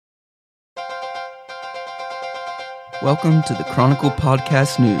Welcome to the Chronicle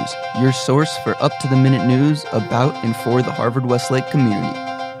Podcast News, your source for up-to-the-minute news about and for the Harvard-Westlake community.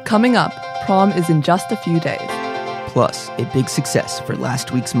 Coming up, prom is in just a few days. Plus, a big success for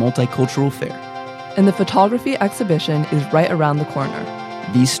last week's multicultural fair. And the photography exhibition is right around the corner.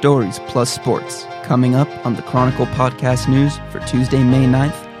 These stories plus sports, coming up on the Chronicle Podcast News for Tuesday, May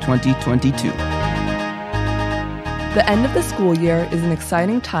 9th, 2022. The end of the school year is an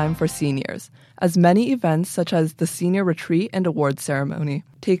exciting time for seniors, as many events such as the senior retreat and awards ceremony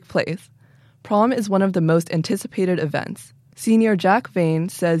take place. Prom is one of the most anticipated events. Senior Jack Vane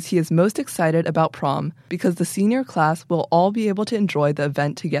says he is most excited about prom because the senior class will all be able to enjoy the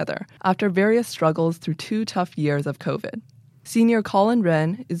event together after various struggles through 2 tough years of COVID. Senior Colin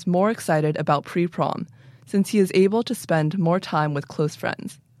Wren is more excited about pre-prom since he is able to spend more time with close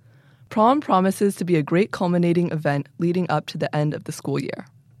friends. Prom promises to be a great culminating event leading up to the end of the school year.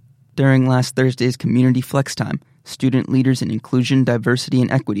 During last Thursday's Community Flex Time, Student Leaders in Inclusion, Diversity,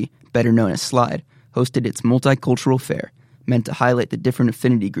 and Equity, better known as SLIDE, hosted its multicultural fair, meant to highlight the different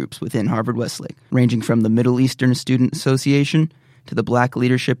affinity groups within Harvard-Westlake, ranging from the Middle Eastern Student Association to the Black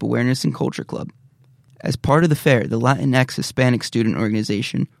Leadership Awareness and Culture Club. As part of the fair, the Latinx Hispanic Student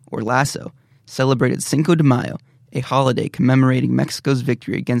Organization, or LASO, celebrated Cinco de Mayo, a holiday commemorating Mexico's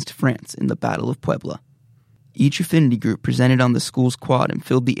victory against France in the Battle of Puebla. Each affinity group presented on the school's quad and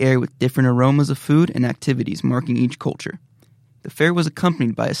filled the air with different aromas of food and activities marking each culture. The fair was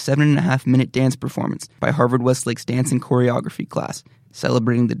accompanied by a 7.5-minute dance performance by Harvard-Westlake's dance and choreography class,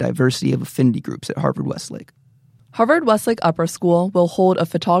 celebrating the diversity of affinity groups at Harvard-Westlake. Harvard-Westlake Upper School will hold a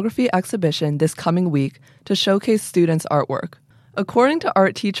photography exhibition this coming week to showcase students' artwork. According to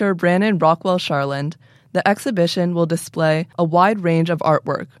art teacher Brandon Rockwell-Charland, the exhibition will display a wide range of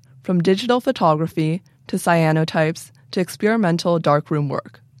artwork, from digital photography to cyanotypes to experimental darkroom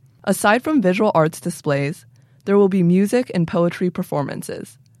work. Aside from visual arts displays, there will be music and poetry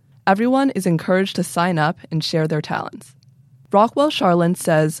performances. Everyone is encouraged to sign up and share their talents. Rockwell-Charland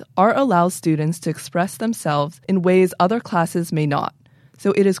says art allows students to express themselves in ways other classes may not,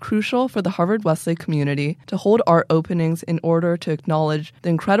 so it is crucial for the Harvard-Westlake community to hold art openings in order to acknowledge the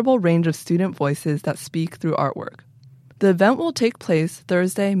incredible range of student voices that speak through artwork. The event will take place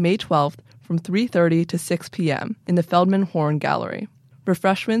Thursday, May 12th from 3:30 to 6 p.m. in the Feldman Horn Gallery.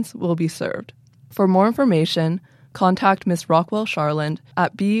 Refreshments will be served. For more information, contact Ms. Rockwell-Charland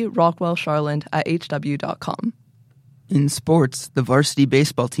at brockwellcharland@hw.com. In sports, the varsity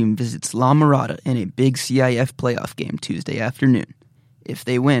baseball team visits La Mirada in a big CIF playoff game Tuesday afternoon. If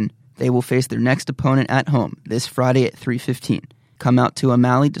they win, they will face their next opponent at home this Friday at 3:15. Come out to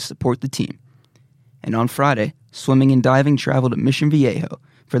O'Malley to support the team. And on Friday, swimming and diving travel to Mission Viejo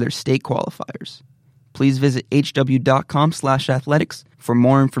for their state qualifiers. Please visit hw.com/athletics for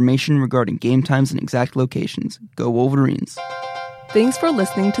more information regarding game times and exact locations. Go Wolverines! Thanks for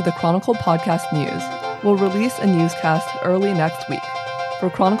listening to the Chronicle Podcast News. We'll release a newscast early next week. For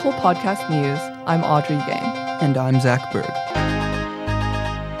Chronicle Podcast News, I'm Audrey Yang. And I'm Zach Berg.